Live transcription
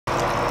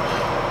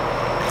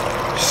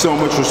So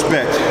much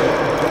respect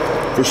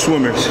for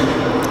swimmers.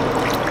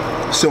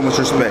 So much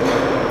respect.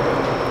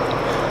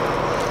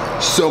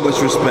 So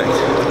much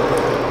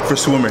respect for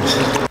swimmers.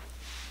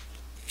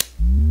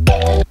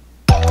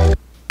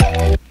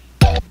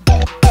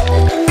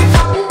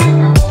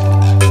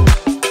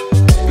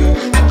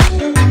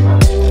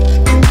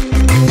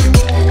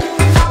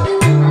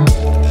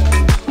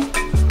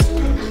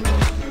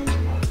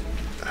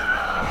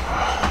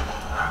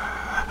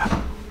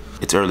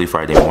 It's early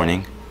Friday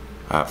morning.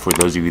 For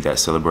those of you that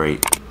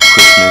celebrate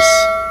Christmas,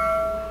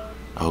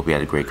 I hope you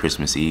had a great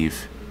Christmas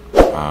Eve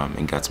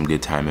and got some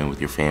good time in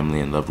with your family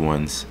and loved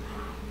ones.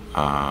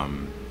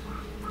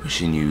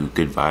 Wishing you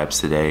good vibes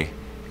today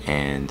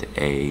and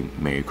a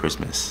Merry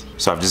Christmas.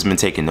 So I've just been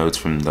taking notes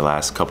from the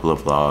last couple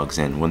of vlogs,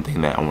 and one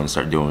thing that I want to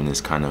start doing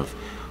is kind of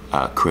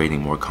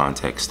creating more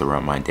context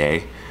throughout my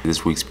day.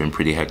 This week's been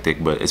pretty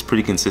hectic, but it's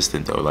pretty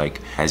consistent though. Like,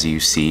 as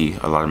you see,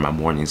 a lot of my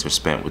mornings are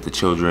spent with the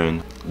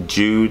children.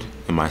 Jude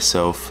and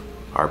myself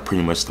are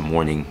pretty much the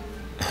morning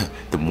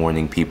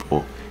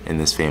people in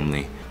this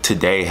family.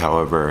 Today,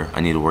 however,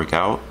 I need to work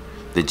out.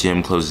 The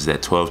gym closes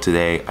at 12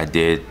 today. I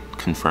did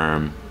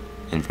confirm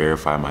and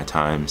verify my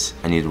times.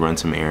 I need to run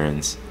some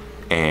errands,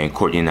 and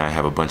Courtney and I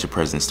have a bunch of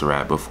presents to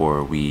wrap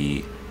before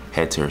we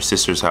head to her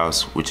sister's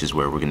house, which is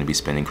where we're gonna be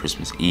spending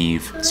Christmas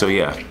Eve. So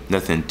yeah,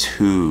 nothing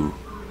too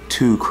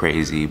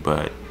crazy,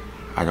 but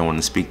I don't want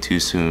to speak too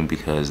soon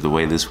because the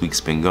way this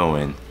week's been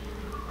going,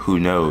 who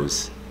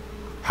knows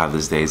how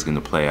this day is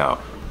gonna play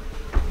out.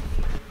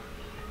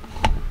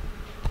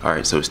 All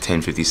right, so it's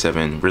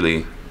 10:57.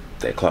 Really,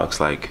 that clock's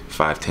like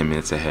 5-10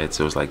 minutes ahead,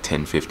 so it's like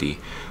 10:50.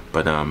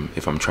 But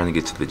if I'm trying to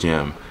get to the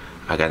gym,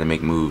 I gotta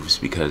make moves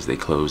because they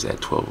close at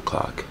 12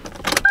 o'clock.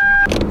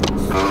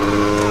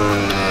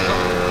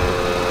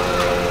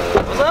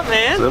 What's up,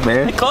 man? What's up,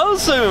 man? They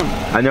close soon.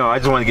 I know, I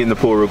just want to get in the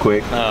pool real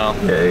quick. Oh.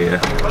 Yeah.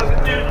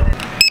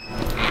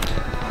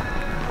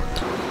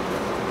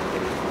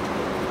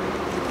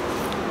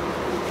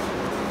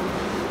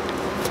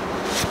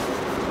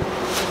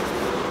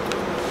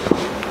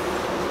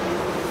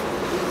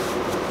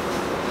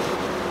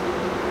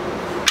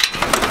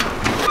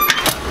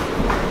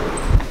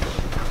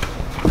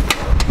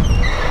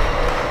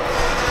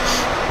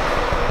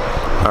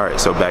 All right,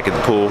 so back at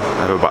the pool,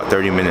 I have about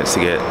 30 minutes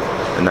to get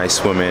a nice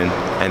swim in,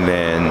 and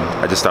then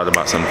I just thought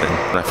about something.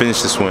 When I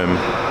finish the swim,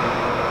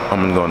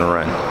 I'm gonna go on a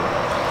run.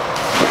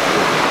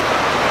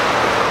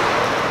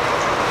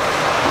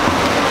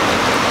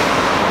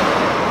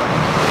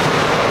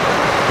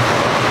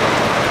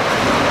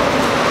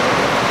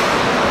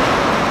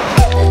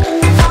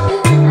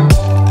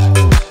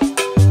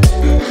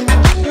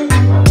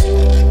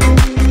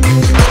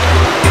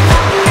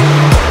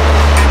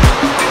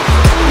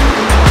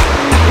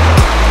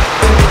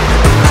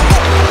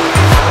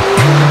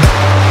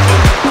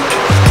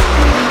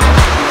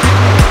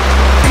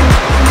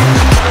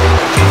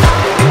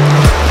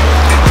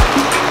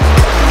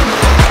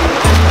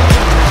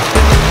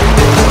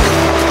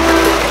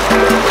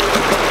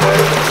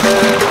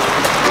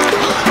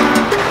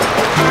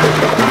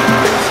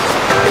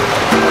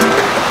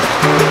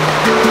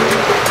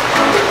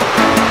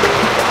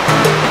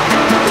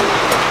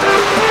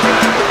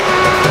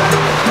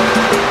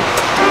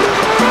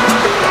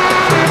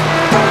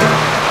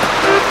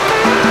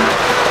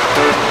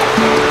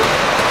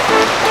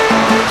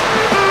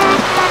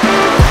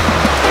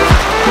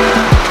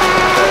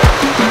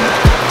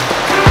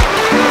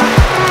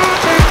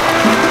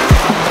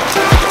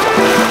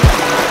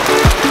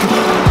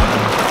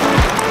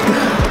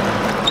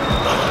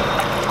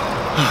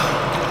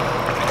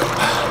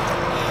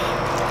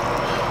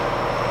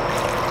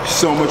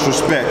 So much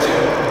respect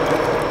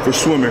for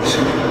swimmers.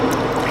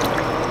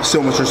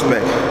 So much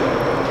respect.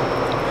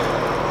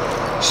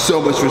 So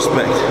much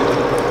respect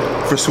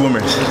for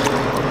swimmers.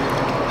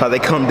 How they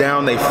come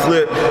down, they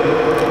flip,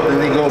 then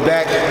they go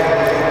back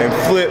and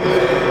flip.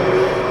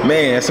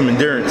 Man, that's some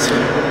endurance.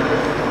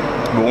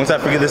 But once I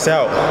figure this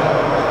out,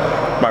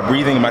 my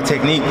breathing, my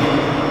technique,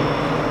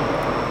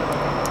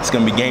 it's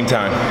gonna be game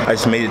time. I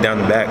just made it down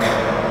the back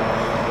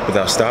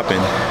without stopping.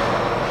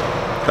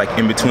 Like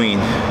in between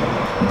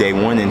day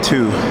 1 and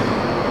 2,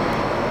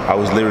 I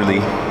was literally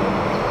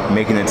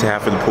making it to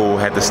half of the pool,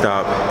 had to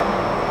stop,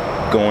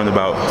 going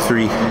about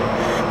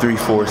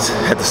 3/4,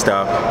 had to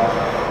stop,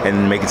 and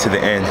then make it to the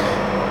end.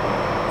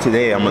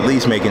 Today, I'm at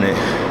least making it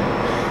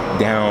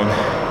down,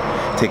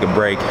 take a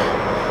break,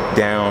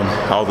 down,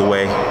 all the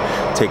way,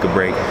 take a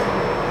break.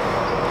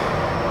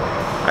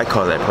 I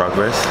call that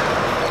progress.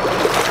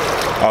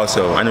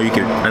 Also, I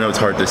know it's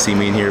hard to see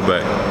me in here,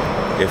 but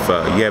if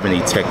you have any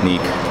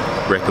technique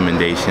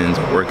recommendations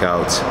or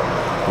workouts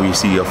where you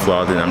see a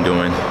flaw that I'm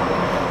doing,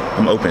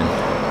 I'm open.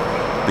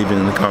 Leave it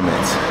in the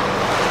comments.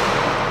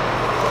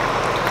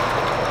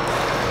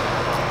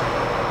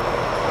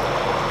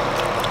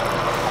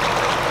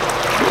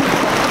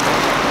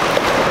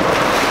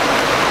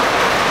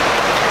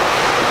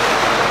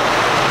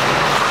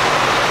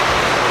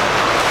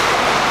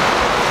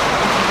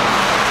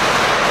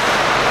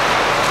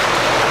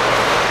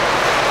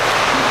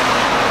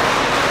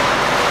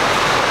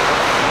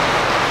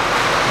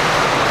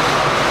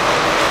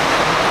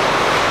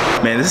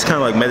 man, this is kind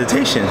of like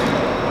meditation.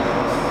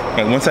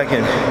 And once I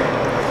can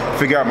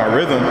figure out my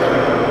rhythm,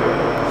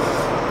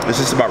 it's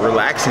just about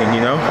relaxing,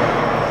 you know?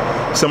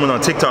 Someone on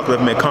TikTok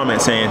left me a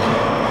comment saying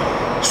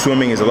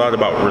swimming is a lot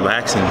about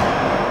relaxing.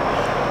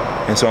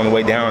 And so on the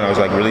way down, I was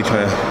like really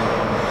trying to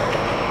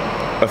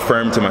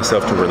affirm to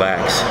myself to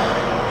relax.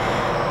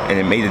 And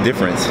it made a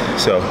difference.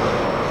 So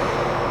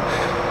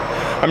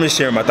I'm just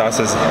sharing my thoughts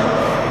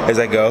as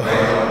I go.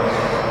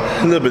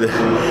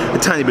 A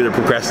tiny bit of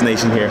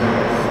procrastination here.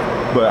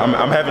 But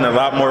I'm having a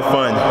lot more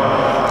fun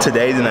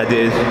today than I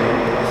did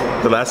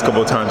the last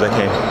couple of times I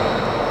came.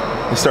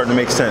 It's starting to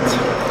make sense.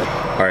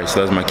 All right, so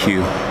that was my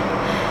cue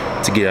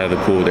to get out of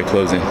the pool. They're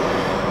closing.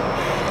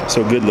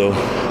 So good little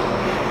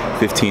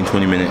 15,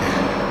 20 minute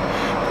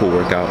pool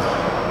workout.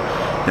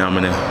 Now I'm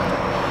gonna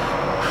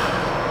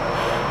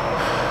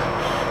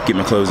get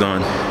my clothes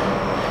on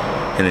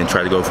and then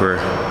try to go for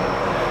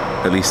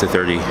at least a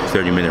 30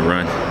 minute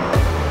run.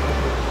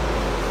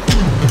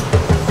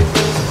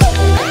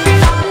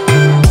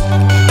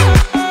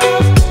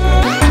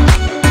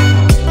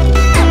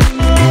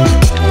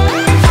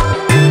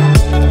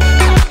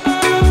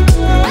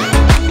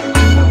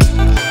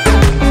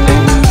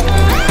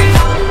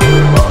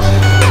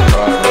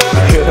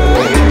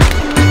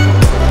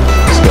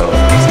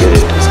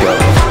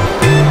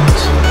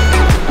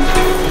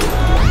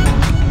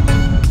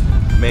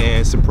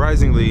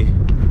 Surprisingly,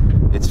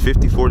 it's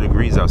 54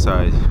 degrees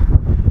outside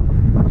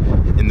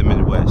in the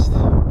Midwest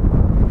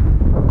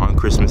on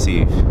Christmas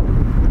Eve.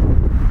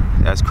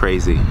 That's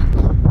crazy.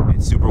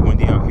 It's super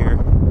windy out here.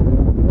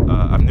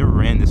 I've never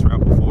ran this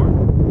route before.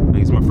 I think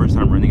it's my first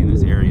time running in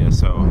this area,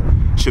 so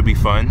it should be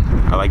fun.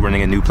 I like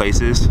running in new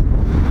places.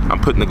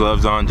 I'm putting the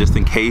gloves on just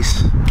in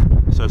case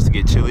it starts to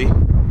get chilly.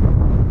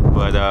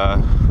 But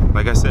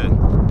like I said,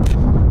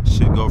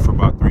 should go for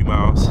about 3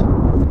 miles.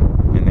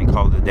 And then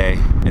call it a day,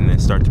 and then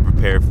start to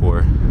prepare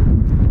for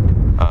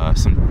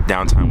some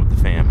downtime with the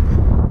fam.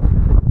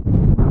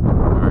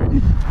 All right,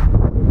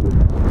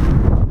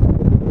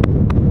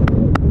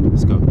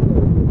 let's go.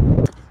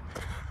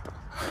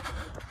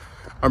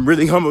 I'm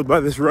really humbled by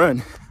this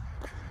run.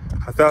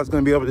 I thought I was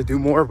gonna be able to do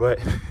more, but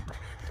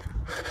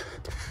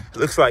it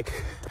looks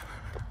like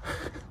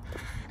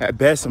at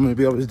best I'm gonna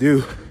be able to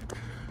do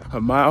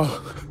a mile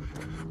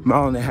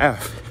and a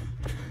half.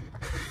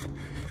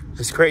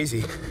 It's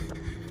crazy.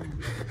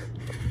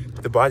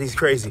 The body's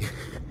crazy.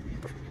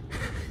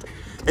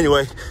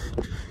 Anyway,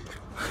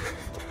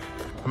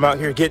 I'm out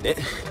here getting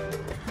it.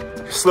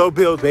 Slow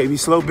build, baby,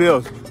 slow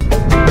build.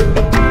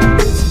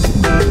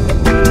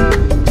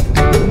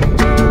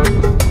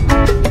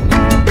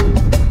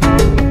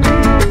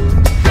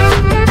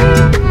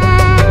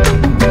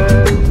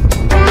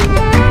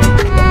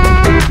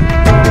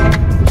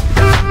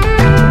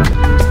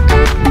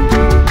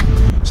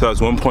 So that was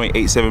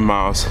 1.87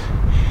 miles.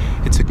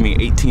 It took me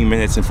 18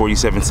 minutes and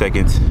 47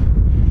 seconds.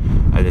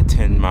 At a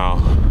 10 mile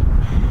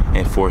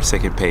and 4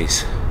 second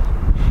pace.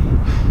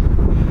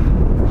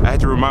 I had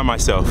to remind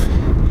myself,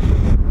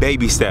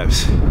 baby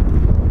steps,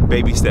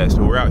 but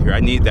we're out here.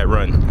 I need that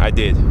run, I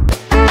did.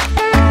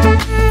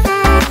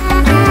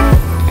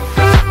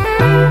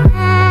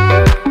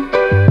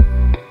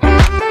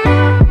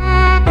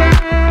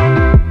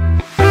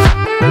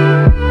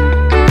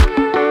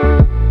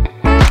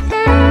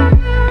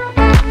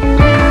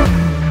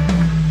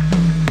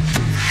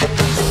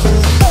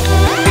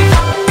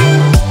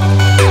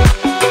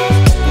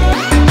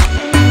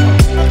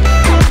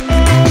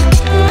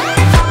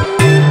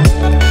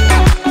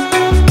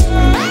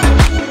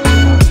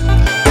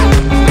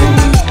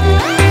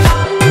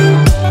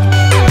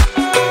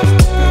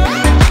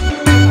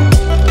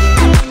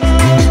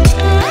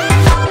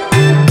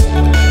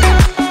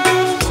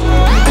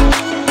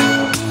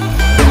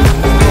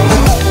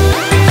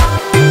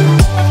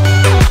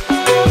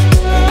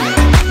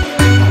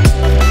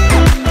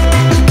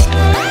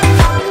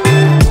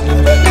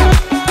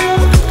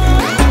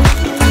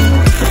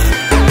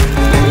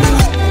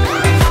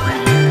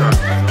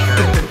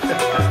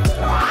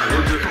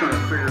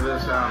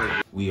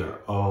 We are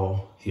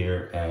all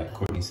here at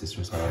Courtney's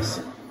sister's house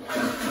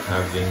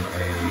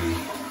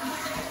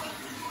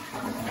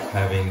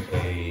having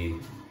a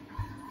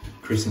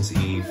Christmas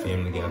Eve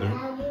family gathering.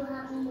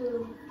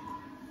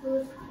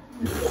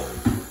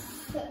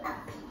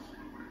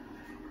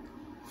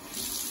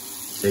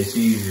 Say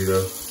cheese, you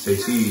know. Say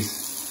cheese.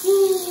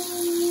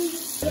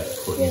 At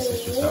Courtney's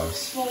sister's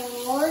house,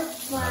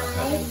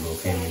 having a little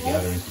family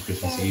gathering for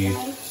Christmas Eve.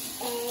 8,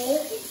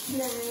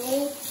 9,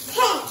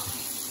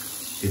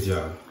 10. Good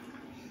job.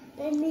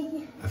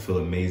 I feel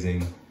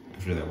amazing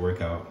after that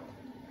workout.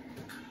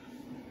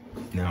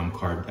 Now I'm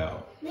carved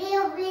out.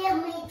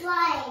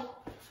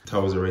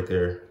 Towels are right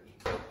there.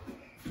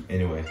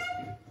 Anyway,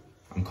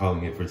 I'm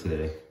calling it for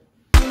today.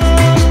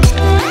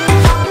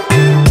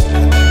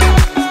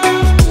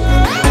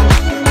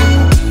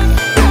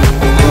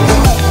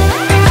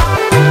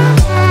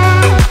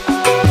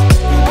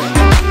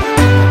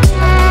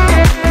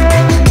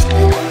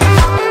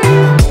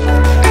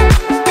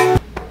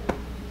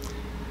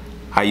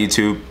 Hi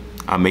YouTube.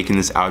 I'm making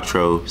this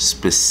outro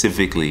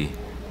specifically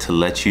to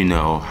let you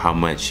know how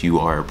much you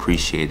are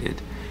appreciated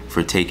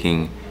for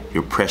taking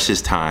your precious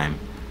time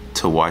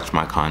to watch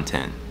my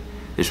content.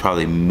 There's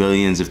probably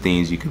millions of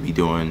things you could be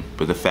doing,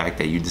 but the fact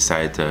that you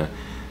decided to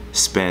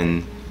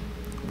spend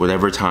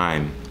whatever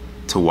time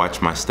to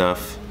watch my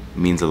stuff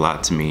means a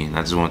lot to me. And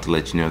I just want to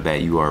let you know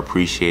that you are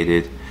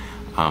appreciated.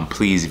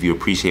 Please, if you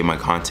appreciate my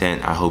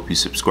content, I hope you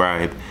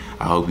subscribe.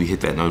 I hope you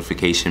hit that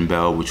notification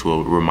bell, which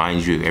will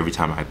remind you every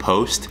time I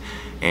post.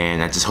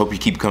 And I just hope you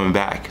keep coming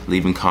back,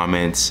 leaving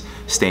comments,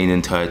 staying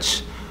in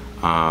touch.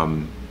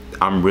 I'm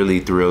really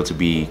thrilled to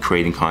be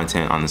creating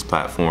content on this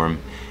platform,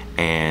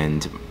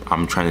 and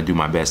I'm trying to do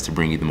my best to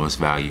bring you the most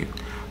value.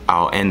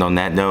 I'll end on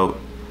that note.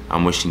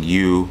 I'm wishing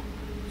you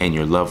and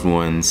your loved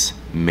ones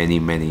many,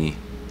 many,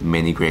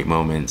 many great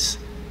moments.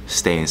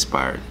 Stay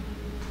inspired.